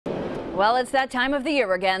Well, it's that time of the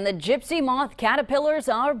year again. The gypsy moth caterpillars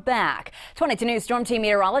are back. 22 News Storm Team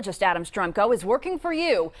meteorologist Adam Strumko is working for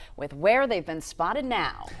you with where they've been spotted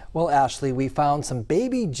now. Well, Ashley, we found some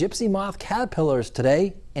baby gypsy moth caterpillars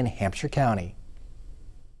today in Hampshire County.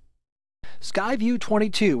 Skyview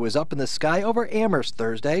 22 was up in the sky over Amherst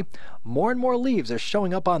Thursday. More and more leaves are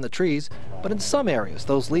showing up on the trees, but in some areas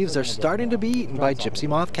those leaves are starting to be eaten by gypsy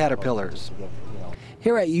moth caterpillars.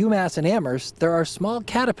 Here at UMass in Amherst, there are small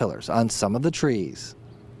caterpillars on some of the trees.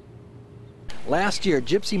 Last year,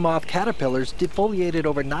 gypsy moth caterpillars defoliated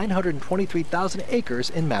over 923,000 acres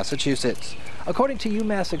in Massachusetts. According to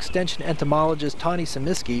UMass Extension entomologist Tawny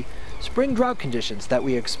Samiski, spring drought conditions that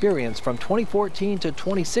we experienced from 2014 to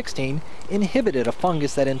 2016 inhibited a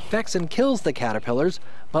fungus that infects and kills the caterpillars,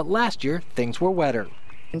 but last year things were wetter.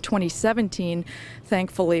 In 2017,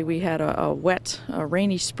 thankfully, we had a wet,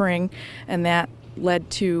 rainy spring, and that led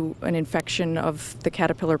to an infection of the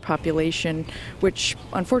caterpillar population, which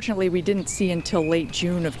unfortunately we didn't see until late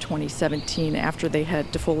June of 2017 after they had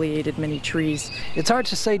defoliated many trees. It's hard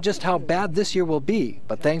to say just how bad this year will be,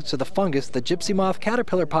 but thanks to the fungus, the gypsy moth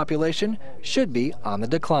caterpillar population should be on the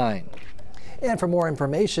decline. And for more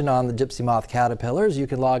information on the gypsy moth caterpillars, you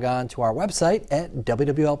can log on to our website at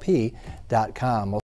wwlp.com.